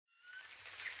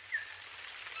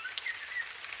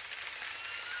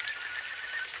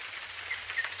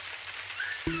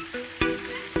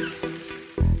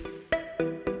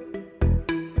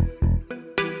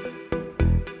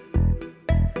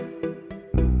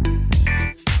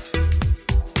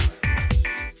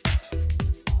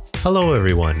Hello,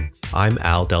 everyone. I'm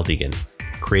Al Deldegan,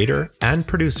 creator and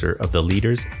producer of the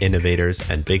Leaders, Innovators,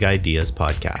 and Big Ideas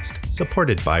podcast,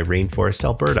 supported by Rainforest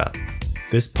Alberta.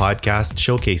 This podcast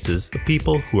showcases the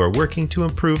people who are working to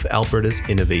improve Alberta's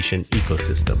innovation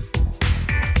ecosystem.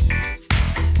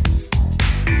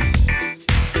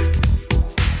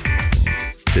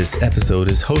 This episode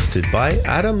is hosted by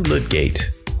Adam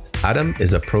Ludgate. Adam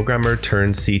is a programmer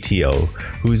turned CTO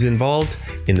who's involved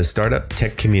in the startup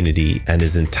tech community and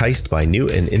is enticed by new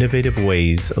and innovative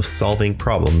ways of solving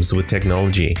problems with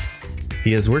technology.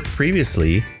 He has worked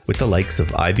previously with the likes of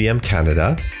IBM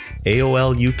Canada,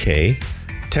 AOL UK,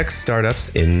 tech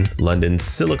startups in London's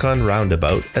Silicon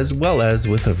Roundabout, as well as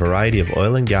with a variety of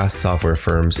oil and gas software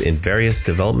firms in various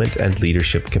development and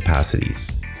leadership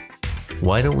capacities.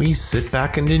 Why don't we sit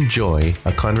back and enjoy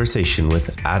a conversation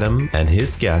with Adam and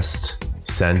his guest,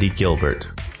 Sandy Gilbert.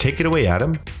 Take it away,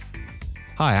 Adam.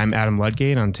 Hi, I'm Adam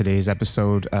Ludgate. On today's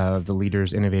episode of the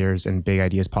Leaders, Innovators, and Big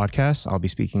Ideas podcast, I'll be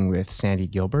speaking with Sandy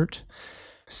Gilbert.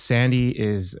 Sandy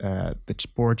is the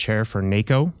board chair for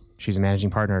NACO. She's a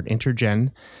managing partner at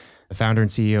Intergen, the founder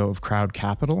and CEO of Crowd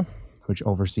Capital, which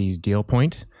oversees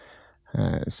DealPoint.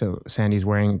 So Sandy's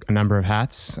wearing a number of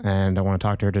hats, and I want to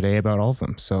talk to her today about all of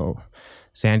them. So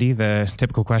Sandy, the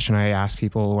typical question I ask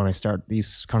people when I start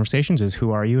these conversations is,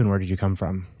 who are you and where did you come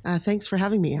from? Thanks for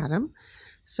having me, Adam.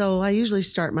 So I usually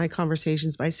start my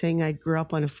conversations by saying I grew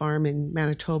up on a farm in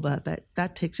Manitoba, but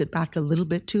that takes it back a little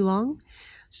bit too long.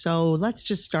 So let's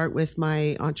just start with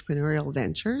my entrepreneurial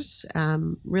ventures.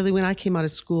 Really, when I came out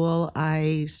of school,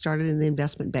 I started in the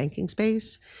investment banking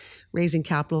space, raising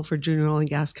capital for junior oil and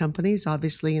gas companies,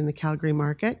 obviously in the Calgary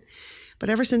market. But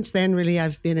ever since then, really,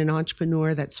 I've been an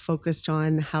entrepreneur that's focused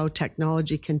on how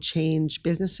technology can change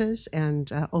businesses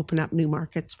and open up new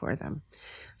markets for them.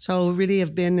 So really,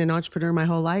 I've been an entrepreneur my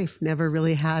whole life, never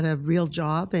really had a real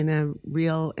job in a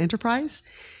real enterprise.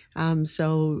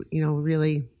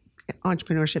 Really,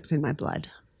 entrepreneurship's in my blood.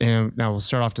 And now we'll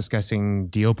start off discussing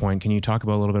DealPoint. Can you talk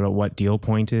about a little bit about what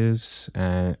DealPoint is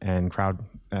and Crowd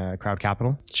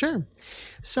Capital? Sure.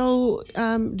 So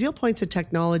DealPoint's a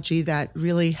technology that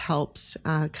really helps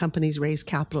companies raise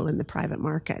capital in the private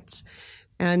markets.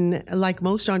 And like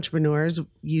most entrepreneurs,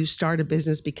 you start a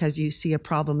business because you see a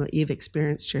problem that you've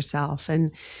experienced yourself.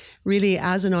 And really,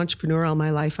 as an entrepreneur all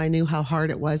my life, I knew how hard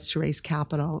it was to raise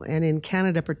capital. And in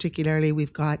Canada particularly,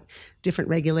 we've got different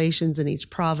regulations in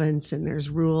each province, and there's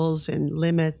rules and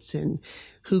limits and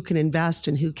who can invest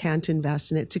and who can't invest.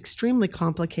 And it's extremely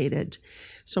complicated.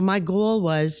 So my goal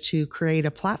was to create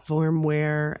a platform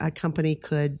where a company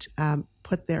could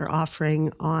put their offering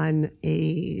on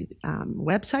a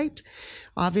website,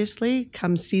 obviously,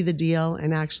 come see the deal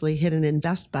and actually hit an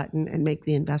invest button and make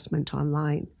the investment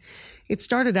online. It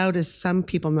started out, as some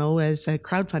people know, as a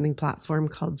crowdfunding platform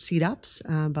called SeedUps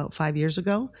about 5 years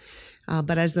ago.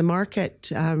 But as the market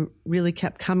really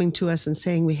kept coming to us and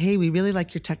saying, hey, we really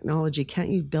like your technology. Can't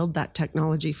you build that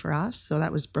technology for us? So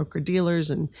that was broker-dealers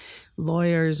and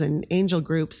lawyers and angel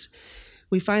groups.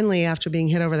 We finally, after being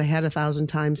hit over the head 1,000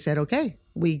 times, said, okay,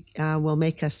 we will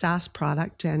make a SaaS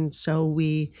product. And so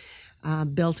we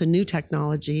built a new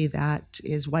technology that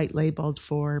is white labeled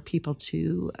for people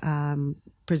to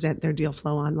present their deal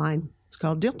flow online. It's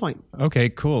called DealPoint. Okay,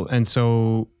 cool. And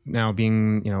so now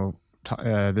being,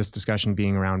 this discussion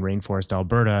being around Rainforest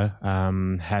Alberta,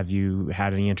 have you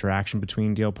had any interaction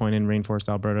between DealPoint and Rainforest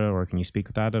Alberta, or can you speak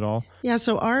with that at all? Yeah,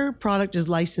 so our product is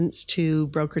licensed to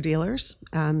broker-dealers.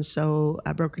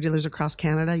 Broker-dealers across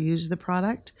Canada use the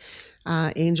product.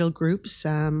 Angel groups,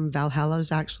 Valhalla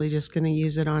is actually just going to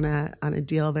use it on a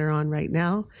deal they're on right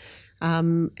now.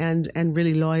 And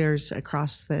really lawyers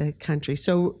across the country.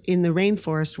 So in the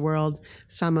rainforest world,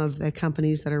 some of the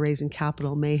companies that are raising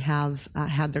capital may have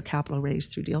had their capital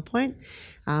raised through DealPoint,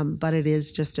 but it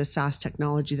is just a SaaS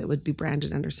technology that would be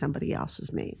branded under somebody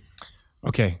else's name.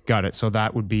 Okay, got it. So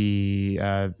that would be,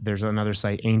 there's another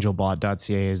site,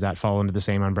 angelbot.ca. Does that fall under the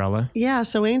same umbrella? Yeah,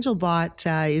 so AngelBot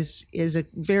is a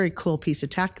very cool piece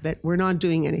of tech that we're not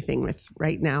doing anything with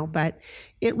right now, but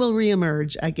it will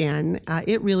reemerge again.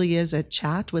 It really is a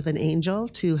chat with an angel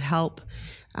to help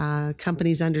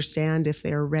companies understand if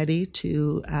they're ready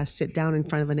to sit down in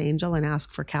front of an angel and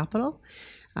ask for capital.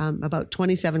 About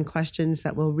 27 questions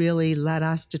that will really let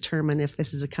us determine if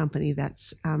this is a company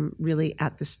that's really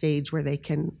at the stage where they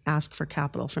can ask for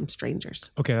capital from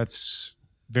strangers. Okay, that's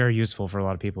very useful for a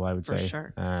lot of people, I would say. For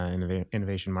sure. In the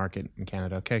innovation market in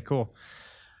Canada. Okay, cool.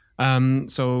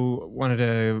 So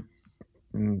wanted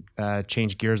to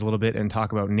change gears a little bit and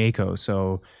talk about NACO.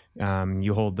 So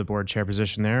you hold the board chair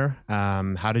position there.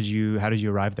 How did you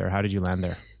arrive there? How did you land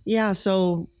there? Yeah,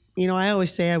 so I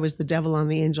always say I was the devil on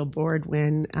the angel board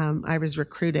when I was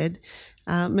recruited.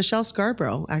 Michelle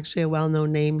Scarborough, actually a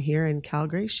well-known name here in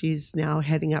Calgary. She's now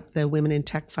heading up the Women in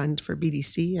Tech Fund for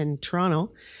BDC in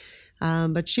Toronto.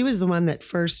 But she was the one that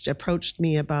first approached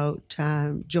me about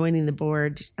joining the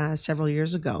board several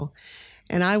years ago.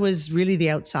 And I was really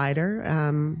the outsider.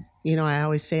 I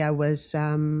always say I was,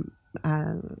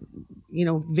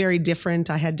 very different.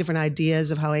 I had different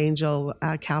ideas of how angel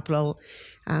capital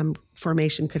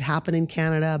formation could happen in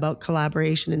Canada, about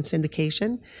collaboration and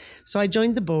syndication. So I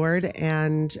joined the board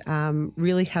and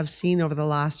really have seen over the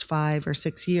last 5 or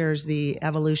 6 years the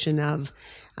evolution of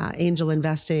angel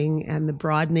investing and the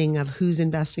broadening of who's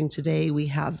investing today. We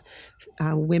have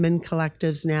women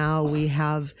collectives now. We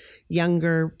have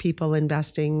younger people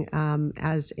investing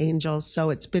as angels. So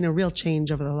it's been a real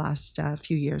change over the last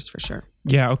few years for sure.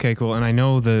 Yeah. Okay. Cool. And I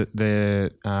know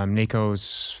the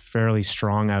NACO's fairly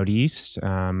strong out east.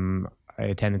 I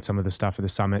attended some of the stuff at the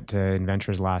summit in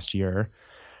Ventures last year.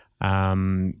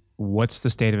 What's the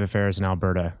state of affairs in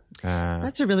Alberta?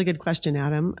 That's a really good question,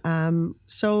 Adam.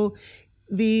 So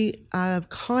the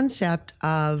concept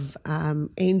of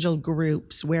angel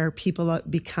groups where people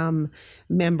become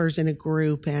members in a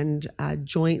group and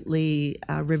jointly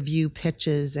review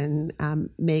pitches and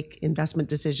make investment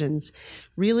decisions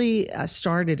really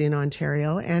started in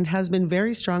Ontario and has been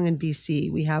very strong in BC.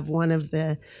 We have one of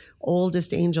the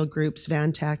oldest angel groups,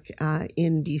 Vantech,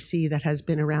 in BC that has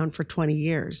been around for 20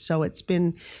 years. So it's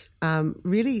been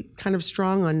really kind of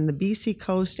strong on the BC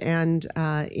coast and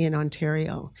in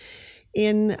Ontario.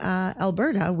 In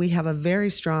Alberta, we have a very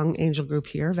strong angel group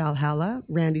here, Valhalla,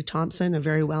 Randy Thompson, a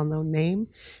very well-known name,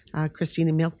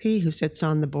 Christina Milke, who sits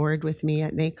on the board with me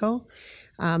at NACO.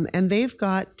 And they've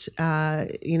got,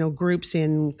 groups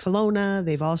in Kelowna.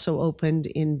 They've also opened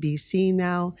in BC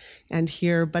now and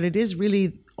here, but it is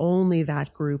really only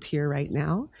that group here right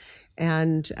now.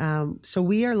 And so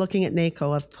we are looking at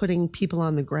NACO of putting people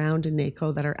on the ground in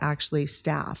NACO that are actually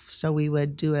staff. So we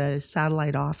would do a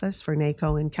satellite office for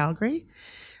NACO in Calgary.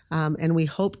 And we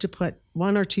hope to put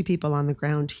 1 or 2 people on the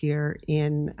ground here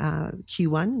in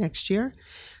Q1 next year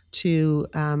to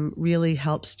really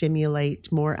help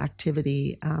stimulate more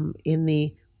activity in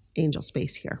the angel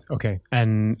space here. Okay.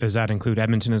 And does that include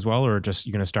Edmonton as well, or just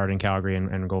you're going to start in Calgary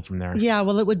and go from there? Yeah,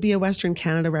 well, it would be a Western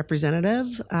Canada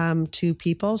representative, 2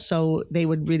 people. So they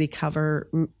would really cover,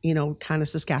 kind of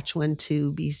Saskatchewan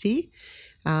to BC.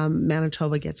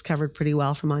 Manitoba gets covered pretty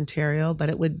well from Ontario, but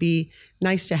it would be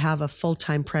nice to have a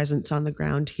full-time presence on the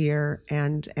ground here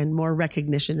and more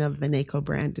recognition of the NACO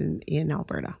brand in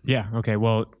Alberta. Yeah. Okay.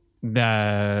 Well,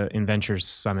 the Inventures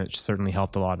Summit certainly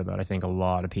helped a lot about, I think, a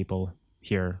lot of people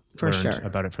here learned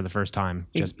about it for the first time,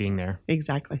 just being there.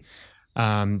 Exactly.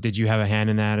 Did you have a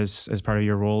hand in that as part of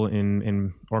your role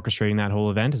in orchestrating that whole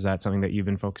event? Is that something that you've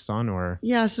been focused on, or?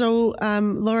 Yeah. So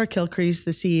Laura Kilcrease, the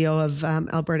CEO of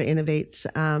Alberta Innovates,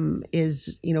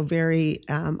 is very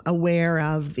aware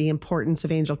of the importance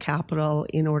of angel capital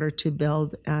in order to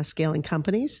build scaling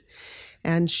companies.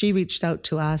 And she reached out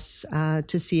to us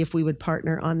to see if we would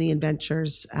partner on the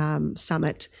Inventures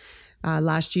Summit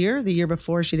last year. The year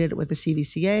before, she did it with the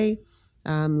CVCA.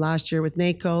 Last year with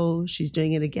NACO. She's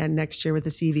doing it again next year with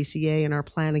the CVCA. And our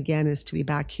plan again is to be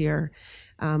back here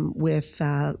with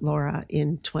Laura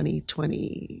in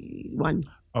 2021.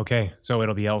 Okay. So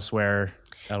it'll be elsewhere.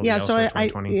 So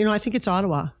I think it's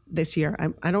Ottawa this year.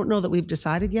 I don't know that we've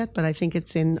decided yet, but I think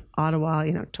it's in Ottawa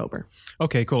in October.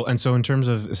 Okay, cool. And so in terms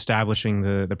of establishing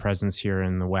the presence here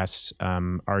in the West,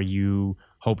 are you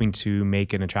hoping to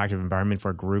make an attractive environment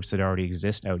for groups that already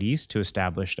exist out east to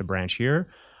establish a branch here?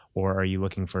 Or are you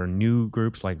looking for new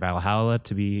groups like Valhalla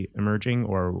to be emerging,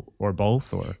 or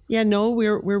both? Or yeah, no,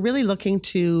 we're really looking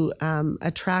to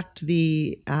attract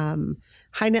the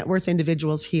high net worth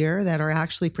individuals here that are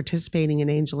actually participating in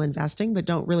angel investing, but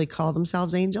don't really call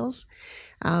themselves angels.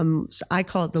 So I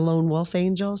call it the lone wolf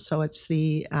angel. So it's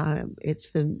the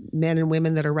men and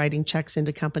women that are writing checks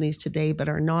into companies today, but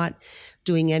are not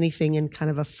doing anything in kind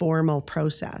of a formal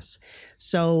process.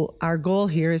 So our goal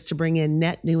here is to bring in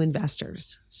net new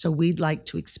investors. So we'd like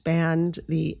to expand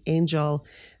the angel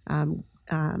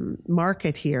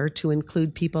market here to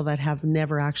include people that have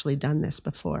never actually done this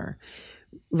before.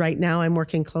 Right now, I'm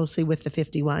working closely with the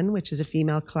 51, which is a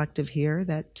female collective here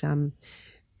that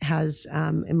has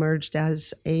emerged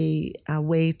as a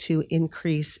way to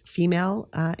increase female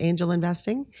angel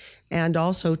investing, and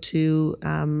also to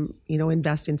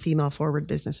invest in female forward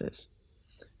businesses.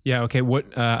 Yeah. Okay. What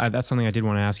that's something I did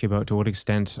want to ask you about. To what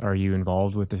extent are you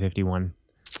involved with the 51?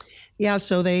 Yeah,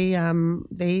 so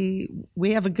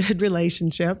we have a good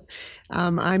relationship.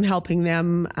 I'm helping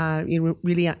them,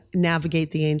 really navigate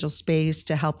the angel space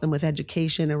to help them with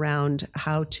education around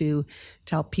how to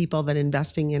tell people that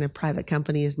investing in a private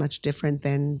company is much different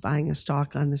than buying a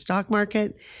stock on the stock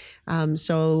market.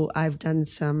 So I've done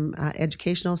some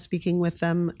educational speaking with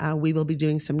them. We will be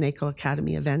doing some NACO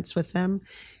Academy events with them.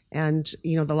 And,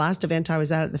 the last event I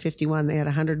was at the 51, they had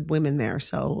 100 women there.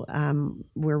 So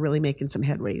we're really making some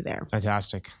headway there.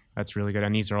 Fantastic. That's really good.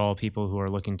 And these are all people who are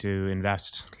looking to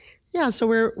invest. Yeah. So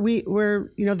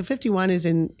we're the 51 is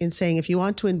in saying, if you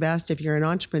want to invest, if you're an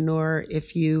entrepreneur,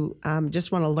 if you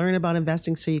just want to learn about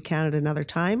investing so you can at another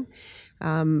time,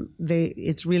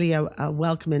 it's really a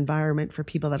welcome environment for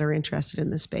people that are interested in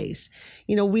the space.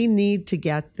 We need to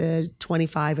get the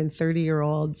 25 and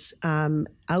 30-year-olds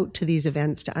out to these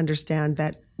events to understand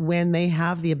that when they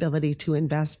have the ability to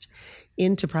invest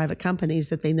into private companies,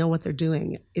 that they know what they're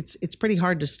doing. It's pretty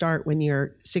hard to start when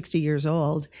you're 60 years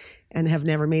old and have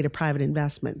never made a private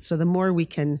investment. So the more we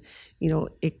can,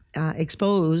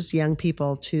 expose young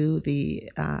people to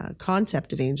the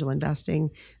concept of angel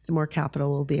investing, the more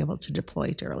capital we'll be able to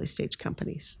deploy to early stage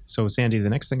companies. So Sandy, the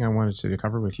next thing I wanted to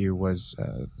cover with you was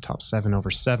the top 7 over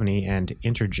 70 and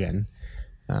Intergen.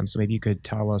 So maybe you could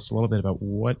tell us a little bit about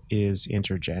what is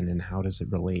Intergen and how does it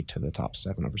relate to the top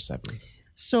 7 over 70?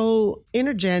 So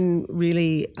Intergen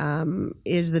really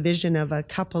is the vision of a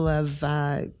couple of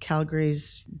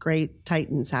Calgary's great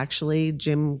titans, actually,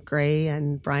 Jim Gray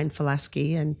and Brian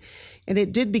Faleski. And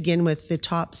it did begin with the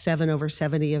top 7 over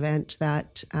 70 event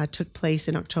that took place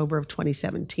in October of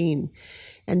 2017.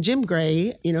 And Jim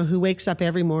Gray, who wakes up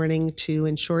every morning to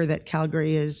ensure that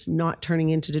Calgary is not turning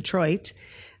into Detroit,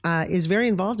 is very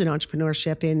involved in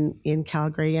entrepreneurship in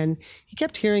Calgary. And he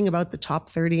kept hearing about the top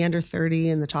 30 under 30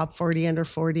 and the top 40 under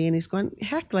 40. And he's going,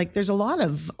 heck, there's a lot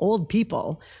of old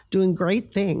people doing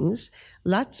great things.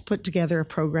 Let's put together a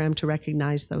program to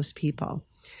recognize those people.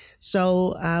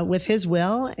 So with his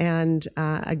will and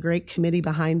a great committee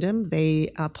behind him,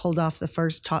 they pulled off the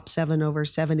first top 7 over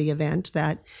 70 event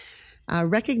that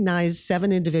recognized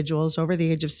 7 individuals over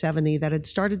the age of 70 that had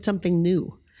started something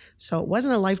new. So it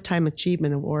wasn't a lifetime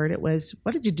achievement award. It was,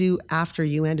 what did you do after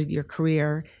you ended your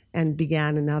career and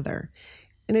began another?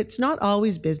 And it's not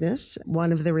always business.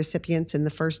 One of the recipients in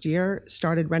the first year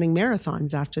started running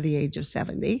marathons after the age of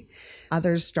 70.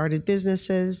 Others started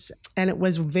businesses, and it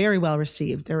was very well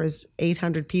received. There was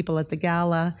 800 people at the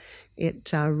gala.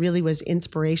 It really was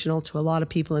inspirational to a lot of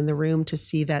people in the room to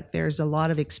see that there's a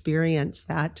lot of experience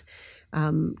that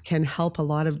can help a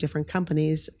lot of different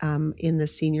companies in the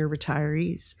senior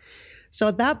retirees. So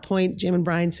at that point, Jim and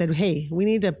Brian said, hey, we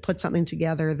need to put something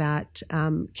together that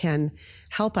can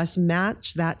help us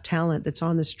match that talent that's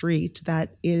on the street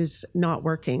that is not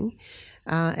working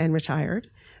and retired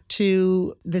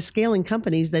to the scaling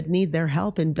companies that need their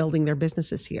help in building their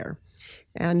businesses here.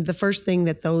 And the first thing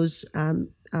that those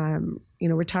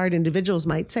retired individuals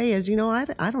might say is,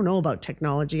 I don't know about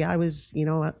technology. I was,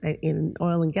 in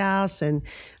oil and gas, and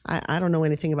I don't know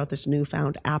anything about this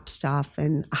newfound app stuff.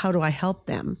 And how do I help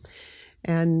them?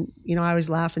 And, I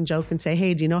always laugh and joke and say,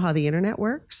 hey, do you know how the internet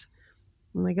works?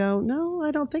 And they go, no,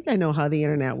 I don't think I know how the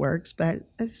internet works. But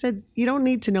I said, you don't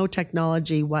need to know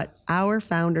technology. What our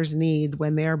founders need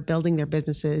when they're building their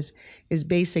businesses is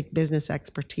basic business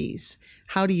expertise.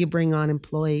 How do you bring on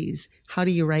employees? How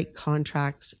do you write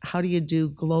contracts? How do you do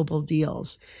global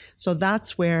deals? So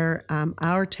that's where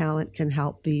our talent can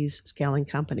help these scaling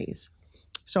companies.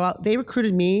 So they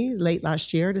recruited me late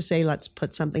last year to say, let's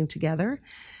put something together.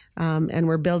 And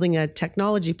we're building a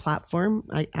technology platform.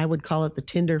 I would call it the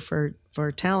Tinder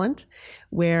for talent,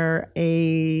 where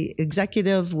a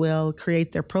executive will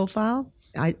create their profile,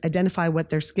 identify what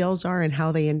their skills are and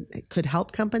how they could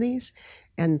help companies.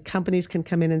 And companies can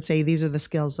come in and say, these are the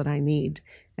skills that I need.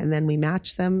 And then we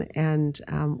match them and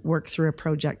work through a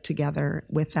project together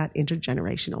with that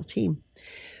intergenerational team.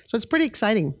 So it's pretty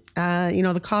exciting.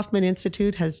 The Kauffman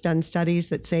Institute has done studies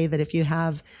that say that if you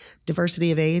have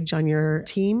diversity of age on your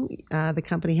team, the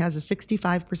company has a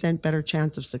 65% better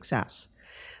chance of success.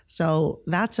 So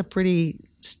that's a pretty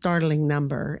startling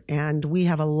number. And we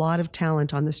have a lot of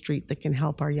talent on the street that can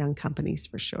help our young companies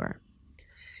for sure.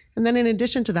 And then in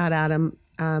addition to that, Adam,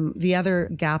 the other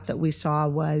gap that we saw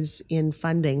was in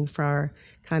funding for our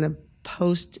kind of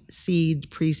post-seed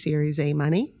pre-Series A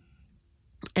money.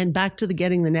 And back to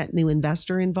getting the net new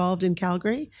investor involved in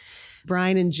Calgary,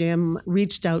 Brian and Jim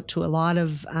reached out to a lot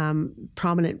of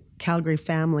prominent Calgary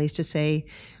families to say,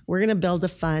 we're going to build a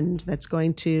fund that's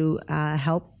going to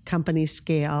help companies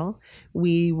scale.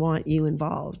 We want you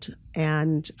involved.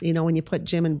 And, when you put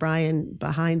Jim and Brian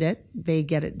behind it, they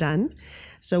get it done.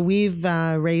 So we've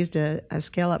raised a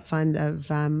scale-up fund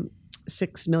of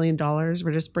 $6 million.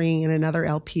 We're just bringing in another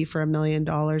LP for $1 million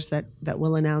that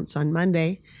we'll announce on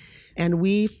Monday. And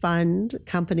we fund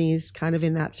companies kind of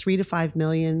in that 3 to 5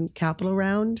 million capital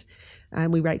round.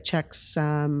 And we write checks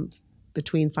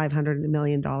between $500 and $1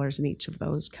 million in each of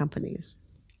those companies.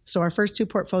 So our first two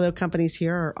portfolio companies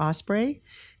here are Osprey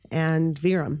and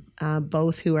Verum,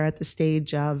 both who are at the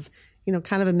stage of,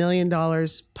 kind of $1 million,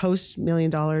 post $1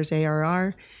 million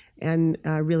ARR, and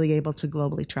really able to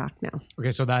globally track now.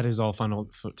 Okay, so that is all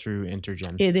funneled through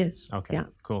Intergen. It is. Okay, yeah.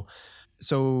 Cool.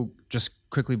 So just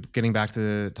quickly getting back to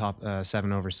the top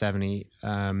 7 over 70,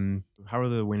 how are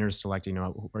the winners selected?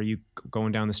 Are you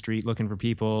going down the street looking for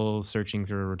people, searching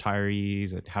for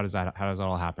retirees? How does that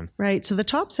all happen? Right. So the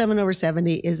top 7 over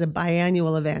 70 is a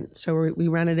biannual event. So we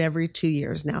run it every 2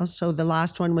 years now. So the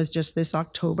last one was just this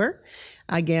October.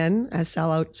 Again, a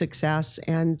sellout success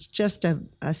and just a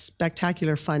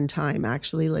spectacular fun time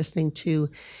actually listening to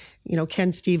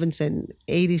Ken Stevenson,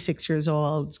 86 years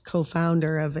old,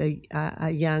 co-founder of a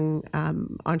young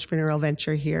entrepreneurial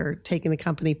venture here, taking the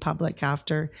company public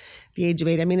after the age of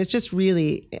 8. I mean, it's just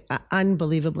really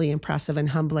unbelievably impressive and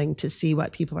humbling to see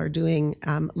what people are doing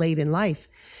late in life.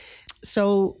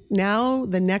 So now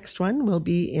the next one will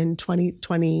be in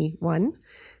 2021.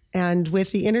 And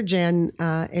with the Intergen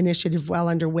initiative well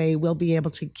underway, we'll be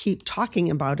able to keep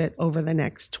talking about it over the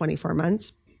next 24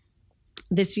 months.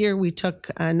 This year, we took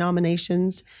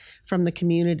nominations from the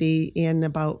community in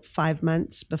about 5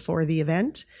 months before the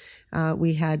event.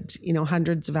 We had,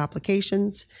 hundreds of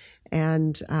applications,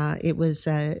 and it was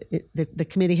the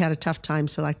committee had a tough time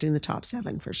selecting the top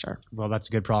 7 for sure. Well, that's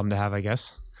a good problem to have, I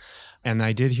guess. And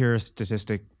I did hear a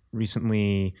statistic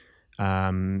recently,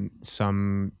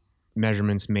 some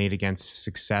measurements made against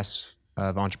success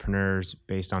of entrepreneurs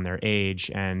based on their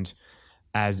age, and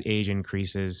as age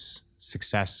increases,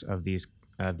 success of these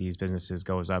businesses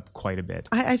goes up quite a bit.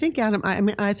 I think, Adam,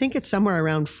 I think it's somewhere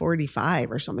around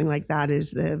 45 or something like that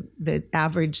is the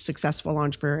average successful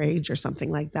entrepreneur age or something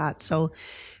like that. So,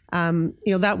 that's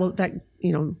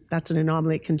an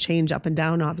anomaly. It can change up and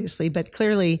down, obviously, but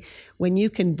clearly when you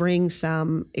can bring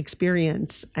some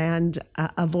experience and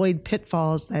avoid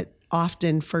pitfalls that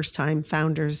often first-time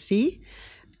founders see,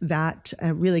 that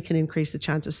really can increase the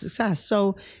chance of success.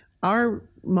 So our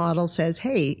model says,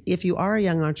 hey, if you are a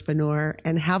young entrepreneur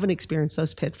and haven't experienced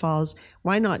those pitfalls,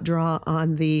 why not draw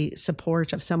on the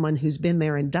support of someone who's been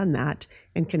there and done that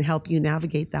and can help you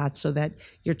navigate that so that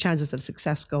your chances of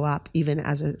success go up even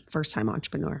as a first-time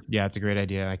entrepreneur? Yeah, it's a great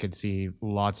idea. I could see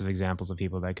lots of examples of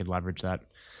people that could leverage that.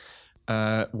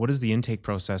 What does the intake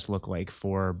process look like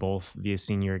for both the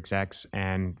senior execs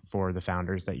and for the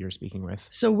founders that you're speaking with?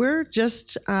 So we're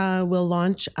just, we'll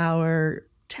launch our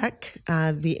tech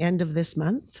the end of this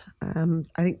month.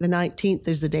 I think the 19th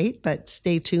is the date, but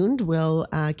stay tuned. We'll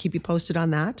keep you posted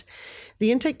on that.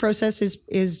 The intake process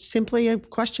is simply a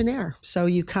questionnaire. So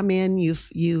you come in,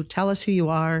 you tell us who you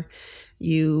are,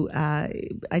 you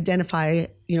identify,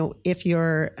 if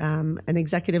you're an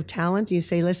executive talent, you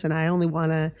say, listen, I only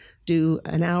want to do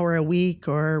an hour a week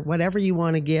or whatever you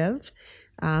want to give.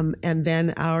 And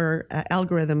then our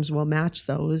algorithms will match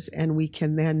those and we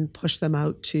can then push them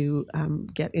out to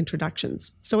get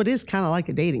introductions. So it is kind of like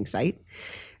a dating site.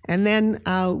 And then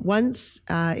once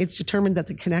it's determined that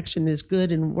the connection is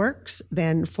good and works,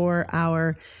 then for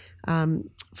our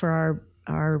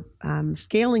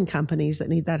scaling companies that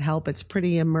need that help, it's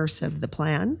pretty immersive, the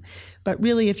plan. But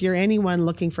really, if you're anyone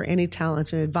looking for any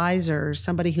talent, an advisor,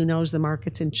 somebody who knows the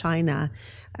markets in China,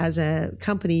 as a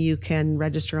company, you can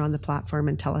register on the platform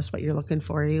and tell us what you're looking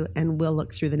for, and we'll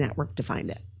look through the network to find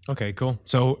it. Okay, cool.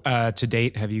 So to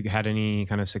date, have you had any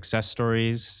kind of success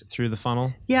stories through the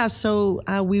funnel? Yeah, so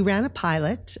we ran a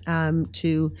pilot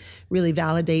to really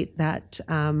validate that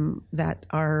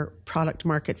our product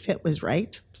market fit was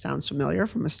right. Sounds familiar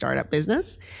from a startup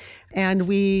business. And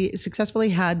we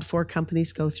successfully had 4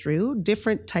 companies go through,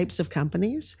 different types of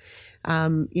companies.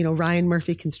 Ryan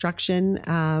Murphy Construction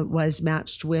was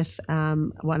matched with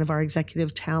one of our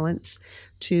executive talents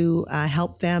to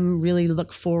help them really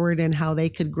look forward in how they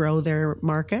could grow their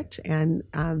market. And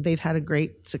they've had a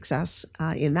great success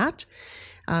in that.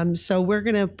 So we're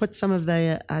going to put some of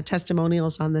the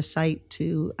testimonials on the site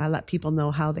to let people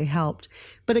know how they helped.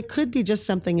 But it could be just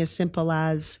something as simple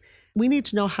as, we need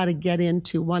to know how to get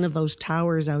into one of those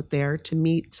towers out there to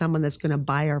meet someone that's going to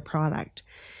buy our product.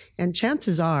 And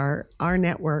chances are our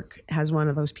network has one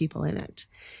of those people in it.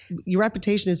 Your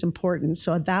reputation is important.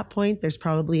 So at that point, there's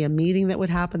probably a meeting that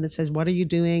would happen that says, what are you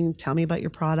doing? Tell me about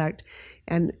your product.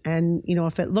 And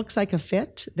if it looks like a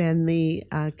fit, then the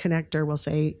connector will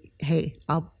say, hey,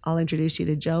 I'll introduce you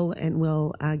to Joe and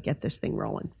we'll get this thing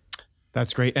rolling.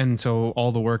 That's great. And so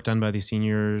all the work done by these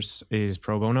seniors is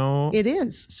pro bono? It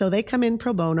is. So they come in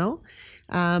pro bono.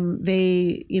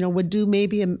 They, would do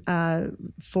maybe a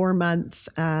 4-month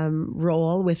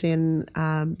role within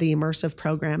the immersive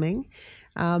programming.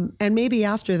 And maybe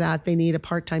after that, they need a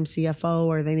part-time CFO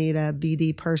or they need a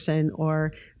BD person,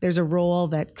 or there's a role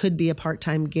that could be a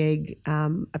part-time gig,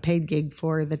 a paid gig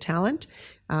for the talent.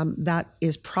 That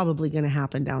is probably going to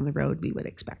happen down the road, we would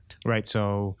expect. Right.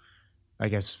 So I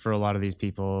guess for a lot of these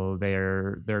people,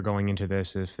 they're going into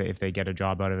this, if they get a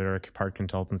job out of it or a part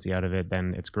consultancy out of it,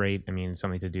 then it's great. I mean, it's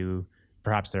something to do.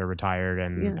 Perhaps they're retired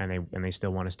and they still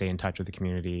want to stay in touch with the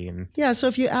community. And yeah, so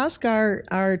if you ask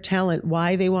our talent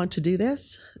why they want to do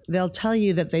this, they'll tell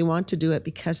you that they want to do it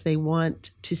because they want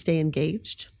to stay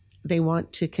engaged. They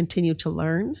want to continue to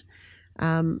learn,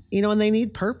 and they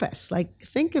need purpose. Like,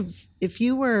 think of if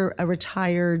you were a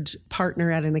retired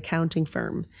partner at an accounting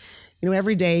firm.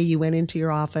 Every day you went into your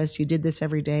office, you did this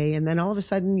every day, and then all of a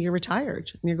sudden you're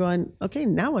retired and you're going, okay,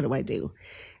 now what do I do?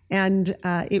 And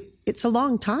it's a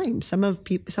long time. Some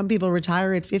people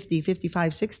retire at 50,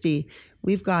 55, 60.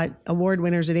 We've got award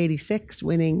winners at 86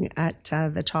 winning at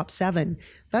the top 7.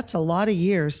 That's a lot of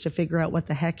years to figure out what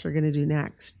the heck you're going to do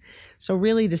next. So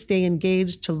really to stay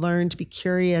engaged, to learn, to be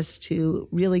curious, to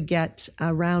really get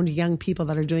around young people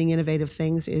that are doing innovative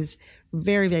things is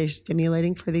very, very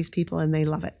stimulating for these people, and they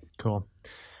love it. Cool.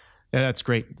 Yeah, that's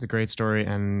great. It's a great story,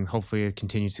 and hopefully a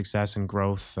continued success and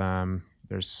growth. I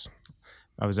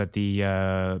was at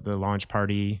the launch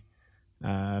party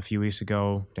a few weeks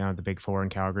ago down at the Big Four in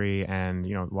Calgary, and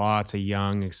lots of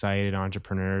young, excited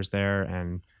entrepreneurs there,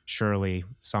 and surely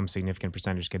some significant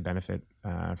percentage could benefit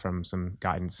from some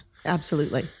guidance.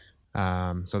 Absolutely.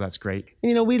 So that's great.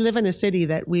 We live in a city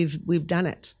that we've done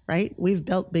it, right? We've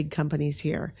built big companies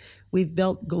here. We've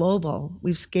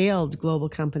scaled global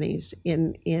companies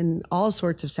in all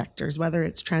sorts of sectors, whether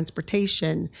it's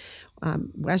transportation,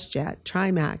 WestJet,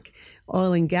 Trimac,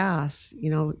 oil and gas,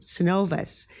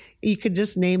 Synovus. You could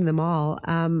just name them all.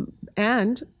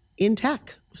 And in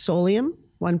tech, Solium,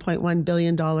 $1.1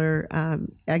 billion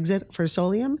exit for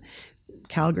Solium.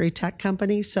 Calgary tech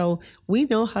company. So we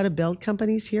know how to build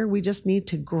companies here. We just need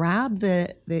to grab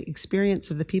the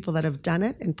experience of the people that have done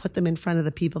it and put them in front of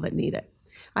the people that need it.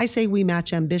 I say we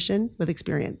match ambition with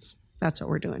experience. That's what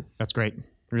we're doing. That's great.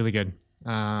 Really good.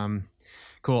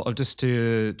 Cool. Just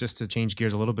to change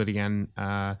gears a little bit again,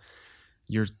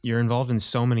 you're involved in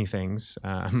so many things,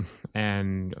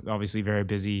 and obviously very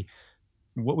busy.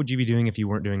 What would you be doing if you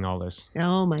weren't doing all this?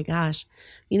 Oh my gosh.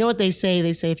 You know what they say?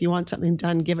 They say, if you want something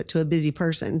done, give it to a busy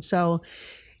person. So,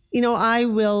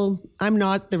 I'm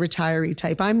not the retiree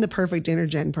type. I'm the perfect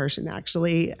intergen person,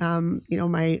 actually.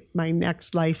 My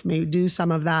next life may do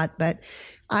some of that, but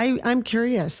I'm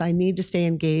curious. I need to stay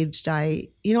engaged. I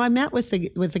met with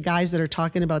the guys that are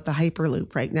talking about the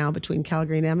Hyperloop right now between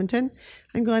Calgary and Edmonton.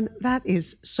 I'm going, that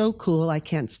is so cool. I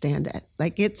can't stand it.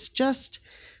 Like, it's just,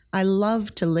 I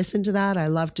love to listen to that. I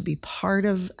love to be part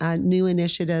of new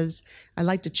initiatives. I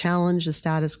like to challenge the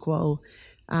status quo.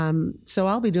 So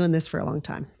I'll be doing this for a long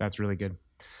time. That's really good.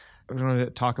 I want to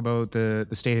talk about the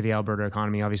state of the Alberta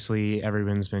economy. Obviously,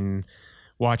 everyone's been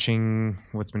watching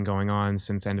what's been going on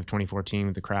since end of 2014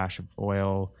 with the crash of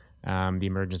oil, the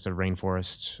emergence of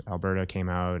Rainforest Alberta came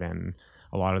out, and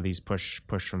a lot of these push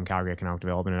from Calgary Economic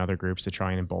Development and other groups to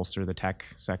try and bolster the tech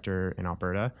sector in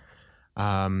Alberta.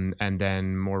 And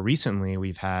then more recently,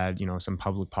 we've had, some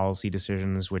public policy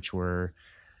decisions which were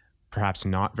perhaps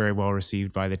not very well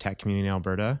received by the tech community in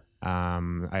Alberta.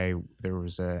 I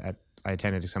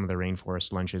attended some of the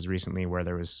Rainforest lunches recently where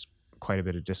there was quite a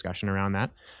bit of discussion around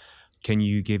that. Can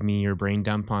you give me your brain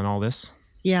dump on all this?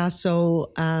 Yeah,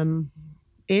 so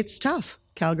it's tough.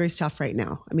 Calgary's tough right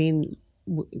now. I mean,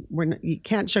 you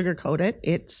can't sugarcoat it.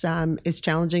 It's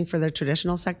challenging for the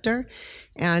traditional sector,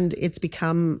 and it's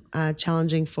become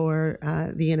challenging for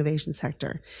the innovation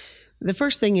sector. The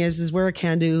first thing is we're a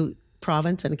can-do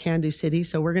province and a can-do city,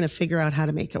 so we're going to figure out how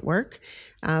to make it work.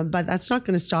 But that's not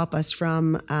going to stop us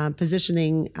from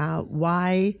positioning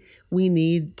why we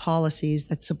need policies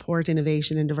that support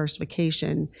innovation and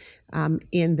diversification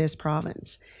in this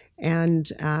province.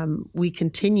 And we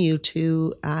continue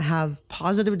to have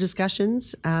positive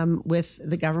discussions with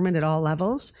the government at all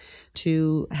levels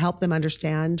to help them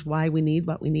understand why we need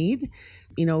what we need.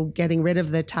 Getting rid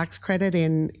of the tax credit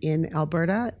in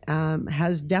Alberta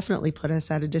has definitely put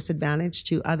us at a disadvantage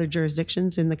to other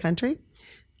jurisdictions in the country,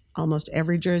 almost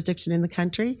every jurisdiction in the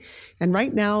country. And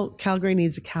right now, Calgary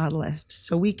needs a catalyst.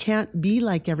 So we can't be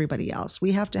like everybody else.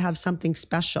 We have to have something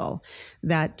special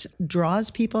that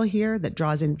draws people here, that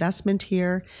draws investment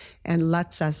here, and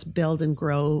lets us build and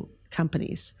grow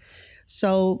companies.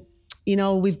 So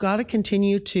we've got to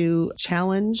continue to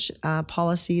challenge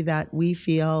policy that we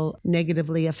feel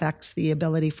negatively affects the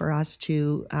ability for us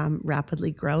to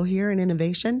rapidly grow here in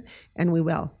innovation, and we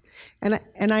will.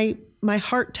 My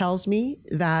heart tells me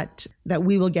that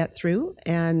we will get through,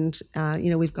 and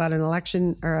we've got an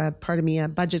election a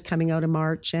budget coming out in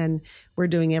March, and we're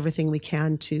doing everything we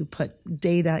can to put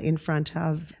data in front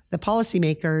of the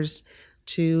policymakers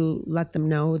to let them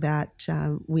know that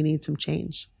we need some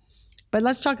change. But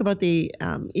let's talk about the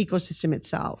ecosystem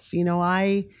itself.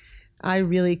 I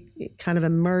really kind of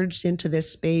emerged into this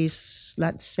space,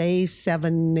 let's say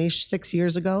 6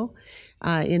 years ago,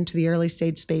 into the early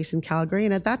stage space in Calgary.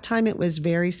 And at that time, it was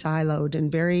very siloed and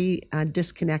very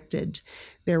disconnected.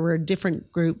 There were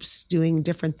different groups doing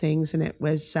different things, and it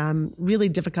was really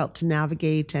difficult to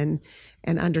navigate and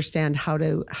understand how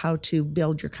to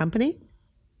build your company.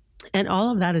 And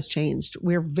all of that has changed.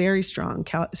 We're very strong.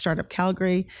 Startup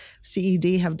Calgary,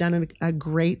 CED have done a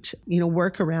great,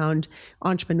 work around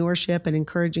entrepreneurship and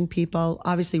encouraging people.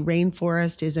 Obviously,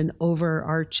 Rainforest is an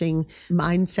overarching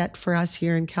mindset for us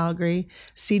here in Calgary.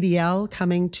 CDL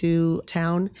coming to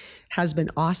town has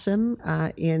been awesome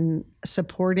in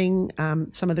supporting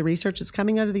some of the research that's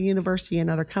coming out of the university and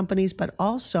other companies, but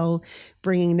also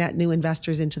bringing net new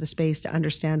investors into the space to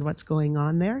understand what's going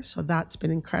on there. So that's been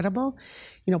incredible.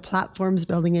 Platforms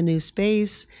building a new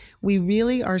space. We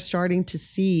really are starting to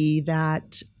see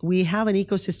that we have an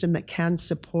ecosystem that can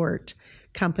support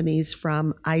companies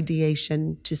from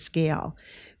ideation to scale.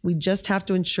 We just have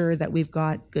to ensure that we've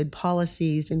got good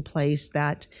policies in place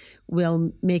that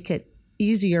will make it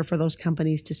easier for those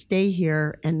companies to stay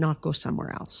here and not go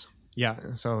somewhere else.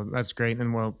 Yeah, so that's great.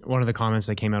 And one of the comments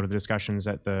that came out of the discussions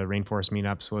at the Rainforest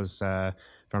meetups was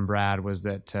from Brad was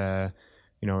that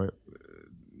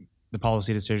the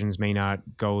policy decisions may not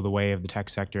go the way of the tech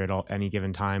sector at any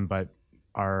given time, but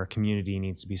our community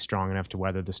needs to be strong enough to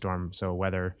weather the storm. So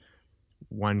whether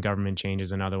one government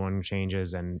changes, another one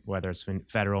changes, and whether it's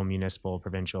federal, municipal,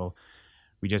 provincial,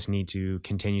 we just need to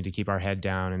continue to keep our head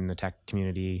down in the tech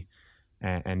community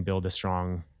and build a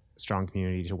strong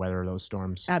community to weather those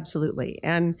storms. Absolutely.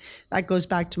 And that goes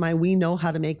back to we know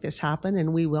how to make this happen,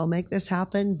 and we will make this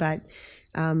happen. But,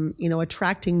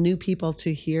 attracting new people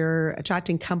to here,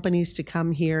 attracting companies to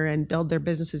come here and build their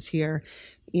businesses here,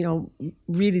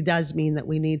 really does mean that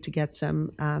we need to get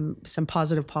some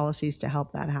positive policies to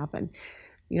help that happen.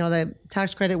 The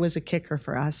tax credit was a kicker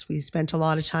for us. We spent a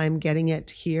lot of time getting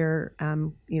it here,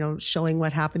 showing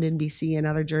what happened in BC and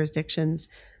other jurisdictions.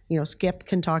 Skip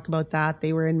can talk about that.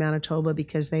 They were in Manitoba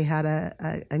because they had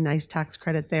a nice tax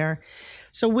credit there.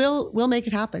 So we'll make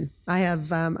it happen.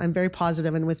 I'm very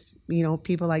positive, and with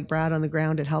people like Brad on the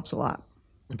ground, it helps a lot.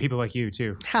 And people like you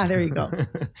too. There you go.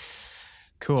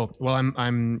 Cool. Well,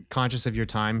 I'm conscious of your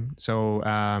time, so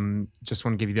just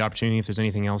want to give you the opportunity if there's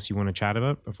anything else you want to chat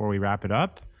about before we wrap it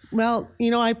up. Well,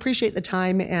 I appreciate the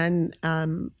time, and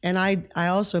I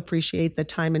also appreciate the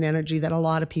time and energy that a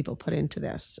lot of people put into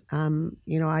this.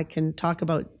 I can talk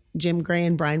about Jim Gray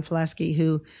and Brian Fileski,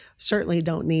 who certainly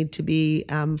don't need to be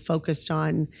focused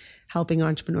on helping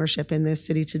entrepreneurship in this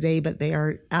city today, but they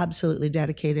are absolutely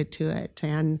dedicated to it.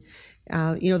 And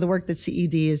the work that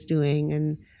CED is doing,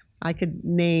 and I could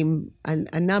name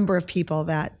a number of people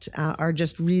that are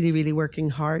just really, really working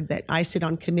hard that I sit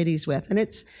on committees with. And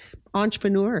it's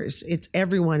entrepreneurs. It's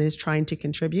everyone is trying to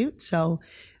contribute. So,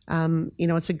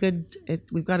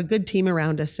 we've got a good team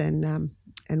around us, and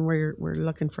we're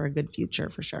looking for a good future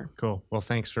for sure. Cool. Well,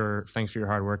 thanks for your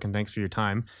hard work, and thanks for your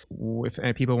time.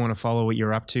 If people want to follow what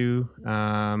you're up to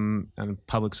on a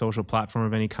public social platform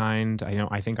of any kind,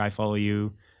 I think I follow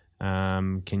you.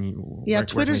 Can you? Yeah,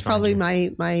 Twitter's probably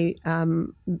my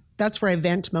that's where I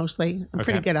vent mostly. I'm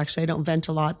pretty good actually. I don't vent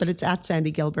a lot, but it's at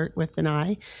Sandy Gilbert with an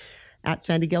I, at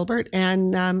Sandy Gilbert.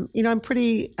 And I'm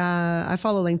pretty. I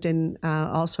follow LinkedIn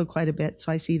also quite a bit,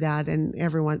 so I see that. And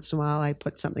every once in a while, I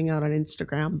put something out on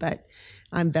Instagram. But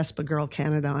I'm Vespa Girl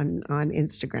Canada on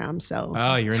Instagram, so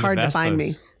it's hard to find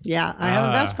me. Yeah, I have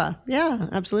a Vespa. Yeah,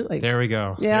 absolutely. There we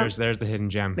go. Yeah. There's the hidden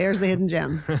gem. There's the hidden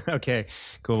gem. Okay,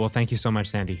 cool. Well, thank you so much,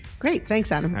 Sandy. Great.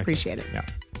 Thanks, Adam. Okay. Appreciate it. Yeah.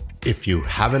 If you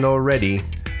haven't already,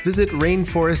 visit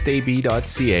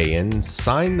rainforestab.ca and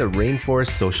sign the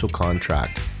Rainforest Social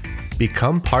Contract.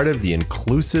 Become part of the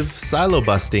inclusive,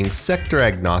 silo-busting,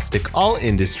 sector-agnostic,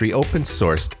 all-industry,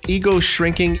 open-sourced,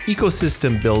 ego-shrinking,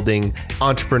 ecosystem-building,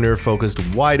 entrepreneur-focused,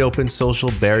 wide-open,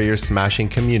 social barrier-smashing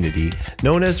community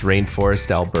known as Rainforest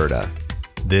Alberta.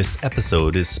 This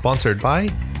episode is sponsored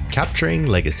by Capturing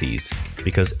Legacies,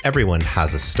 because everyone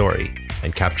has a story,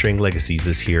 and Capturing Legacies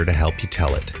is here to help you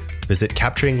tell it. Visit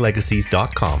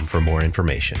capturinglegacies.com for more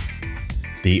information.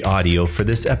 The audio for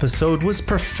this episode was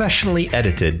professionally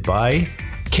edited by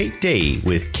Kate Day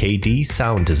with KD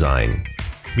Sound Design.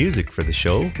 Music for the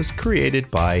show was created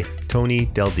by Tony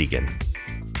Deldegan.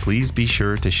 Please be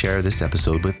sure to share this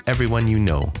episode with everyone you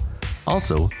know.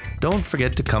 Also, don't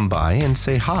forget to come by and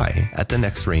say hi at the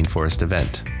next Rainforest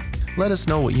event. Let us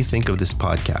know what you think of this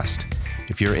podcast.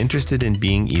 If you're interested in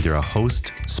being either a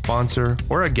host, sponsor,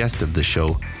 or a guest of the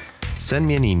show, send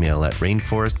me an email at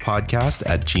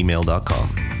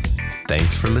rainforestpodcast@gmail.com.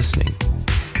 Thanks for listening.